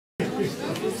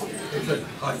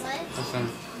Hi.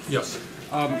 Yes.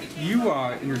 You,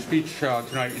 in your speech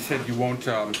tonight, you said you won't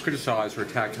criticize or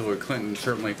attack Hillary Clinton,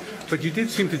 certainly, but you did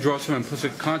seem to draw some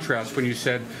implicit contrast when you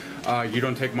said you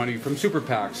don't take money from super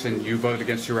PACs and you voted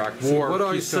against the Iraq War. What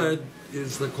I said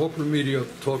is that corporate media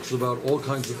talks about all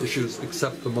kinds of issues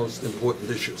except the most important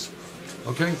issues.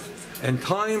 Okay? And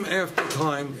time after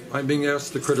time, I'm being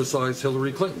asked to criticize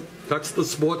Hillary Clinton. That's the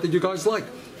sport that you guys like.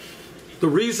 The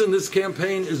reason this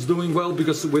campaign is doing well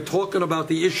because we're talking about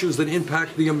the issues that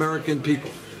impact the American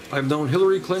people. I've known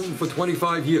Hillary Clinton for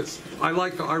 25 years. I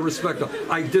like her, I respect her.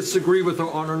 I disagree with her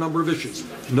on a number of issues.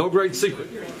 No great secret.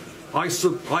 I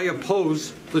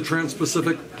oppose the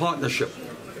Trans-Pacific Partnership.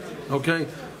 Okay?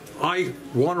 I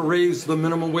want to raise the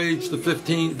minimum wage to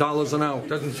 $15 an hour.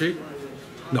 Doesn't she?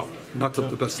 No, not to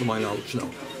the best of my knowledge, no.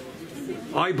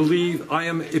 I believe I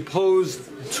am opposed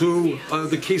to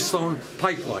the Keystone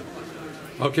Pipeline.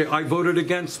 Okay, I voted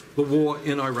against the war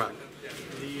in Iraq.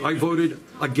 I voted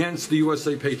against the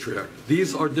USA Patriot Act.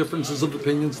 These are differences of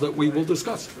opinions that we will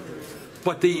discuss.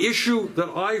 But the issue that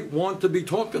I want to be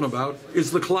talking about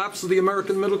is the collapse of the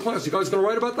American middle class. You guys going to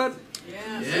write about that?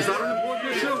 Yeah. Is that an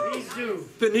important issue?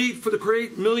 The need to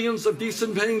create millions of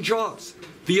decent paying jobs.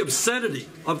 The obscenity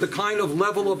of the kind of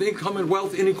level of income and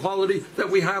wealth inequality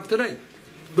that we have today.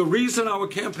 The reason our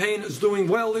campaign is doing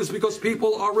well is because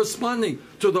people are responding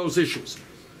to those issues.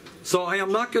 So I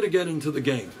am not going to get into the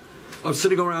game of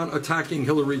sitting around attacking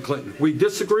Hillary Clinton. We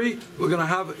disagree. We're going to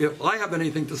have, if I have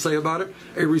anything to say about it,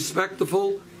 a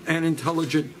respectful and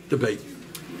intelligent debate.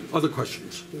 Other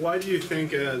questions? Why do you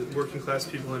think working class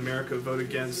people in America vote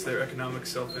against their economic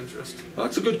self-interest?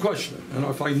 That's a good question. And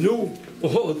if I knew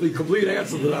all of the complete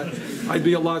answer to that, I'd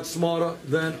be a lot smarter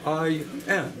than I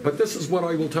am. But this is what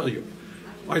I will tell you.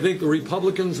 I think the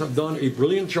Republicans have done a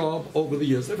brilliant job over the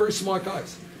years. They're very smart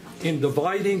guys in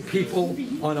dividing people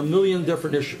on a million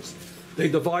different issues. They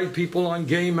divide people on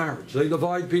gay marriage. They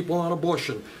divide people on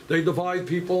abortion. They divide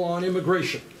people on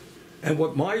immigration. And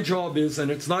what my job is, and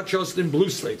it's not just in blue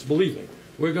states, believe me,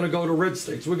 we're going to go to red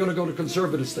states, we're going to go to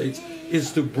conservative states,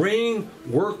 is to bring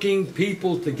working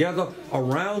people together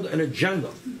around an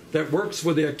agenda that works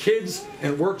for their kids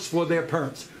and works for their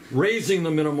parents. Raising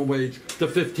the minimum wage to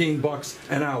 $15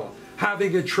 an hour.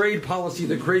 Having a trade policy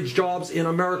that creates jobs in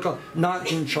America,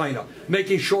 not in China.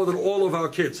 Making sure that all of our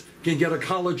kids can get a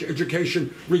college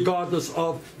education regardless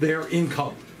of their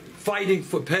income. Fighting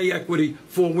for pay equity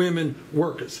for women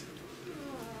workers.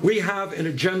 We have an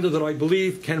agenda that I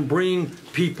believe can bring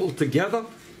people together.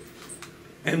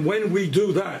 And when we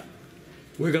do that,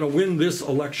 we're going to win this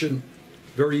election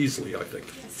very easily, I think.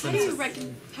 How do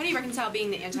you reconcile being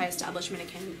the anti-establishment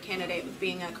candidate with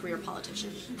being a career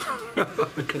politician?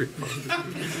 Okay,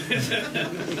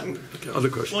 other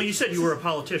questions? Well, you said you were a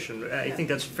politician. I think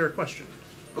that's a fair question.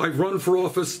 I've run for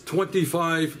office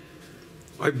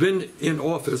I've been in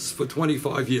office for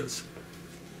 25 years.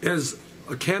 As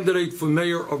a candidate for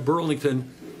mayor of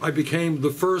Burlington, I became the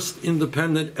first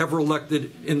independent ever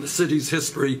elected in the city's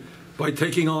history by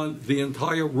taking on the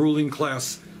entire ruling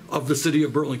class of the city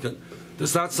of Burlington.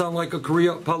 Does that sound like a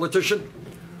career politician?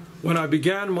 When I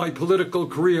began my political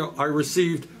career, I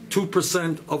received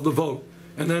 2% of the vote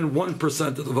and then 1%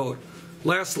 of the vote.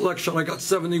 Last election, I got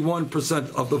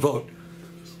 71% of the vote.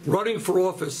 Running for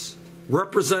office,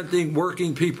 representing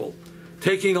working people,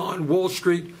 taking on Wall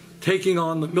Street, taking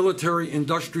on the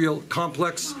military-industrial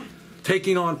complex,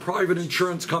 taking on private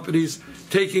insurance companies,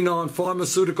 taking on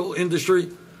pharmaceutical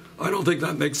industry, I don't think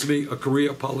that makes me a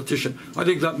career politician. I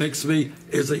think that makes me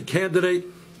as a candidate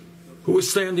who is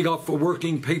standing up for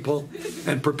working people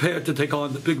and prepared to take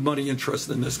on the big money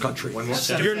interest in this country.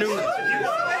 Your new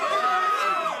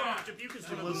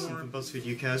from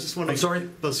BuzzFeed UK. I was just wondering. I'm sorry?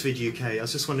 BuzzFeed UK. I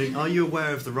was just wondering, are you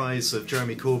aware of the rise of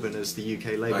Jeremy Corbyn as the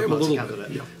UK Labour Party candidate?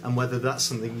 Bit, yeah. And whether that's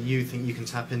something you think you can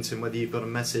tap into and whether you've got a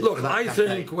message Look, for that I campaign?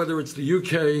 think whether it's the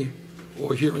UK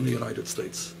or here in the United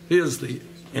States, here's the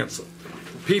answer.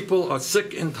 People are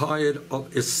sick and tired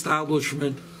of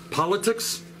establishment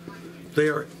politics. They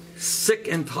are sick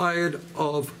and tired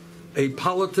of a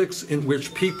politics in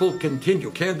which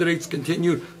candidates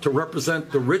continue to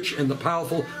represent the rich and the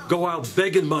powerful, go out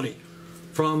begging money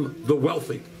from the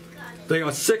wealthy. They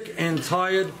are sick and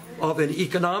tired of an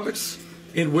economics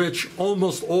in which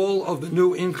almost all of the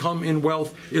new income and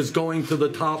wealth is going to the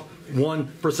top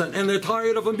 1%. And they're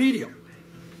tired of a media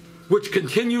which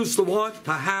continues to want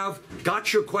to have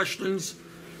gotcha questions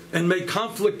and make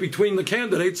conflict between the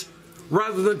candidates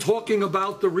rather than talking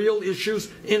about the real issues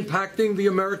impacting the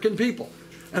American people.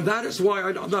 And that is why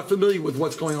I'm not familiar with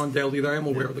what's going on daily there. I am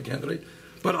aware of the candidate.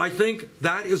 But I think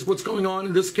that is what's going on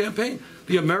in this campaign.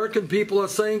 The American people are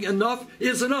saying enough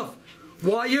is enough.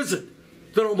 Why is it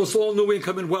that almost all new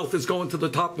income and wealth is going to the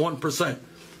top 1%?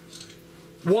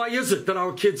 Why is it that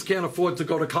our kids can't afford to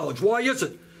go to college? Why is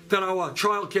it that our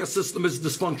child care system is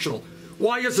dysfunctional?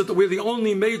 Why is it that we're the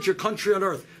only major country on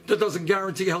earth that doesn't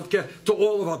guarantee health care to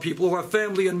all of our people who have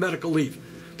family and medical leave?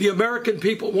 The American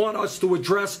people want us to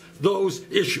address those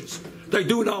issues. They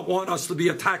do not want us to be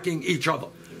attacking each other.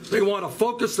 They want a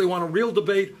focus, they want a real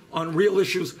debate on real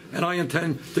issues, and I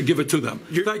intend to give it to them.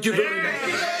 Thank you very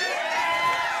much.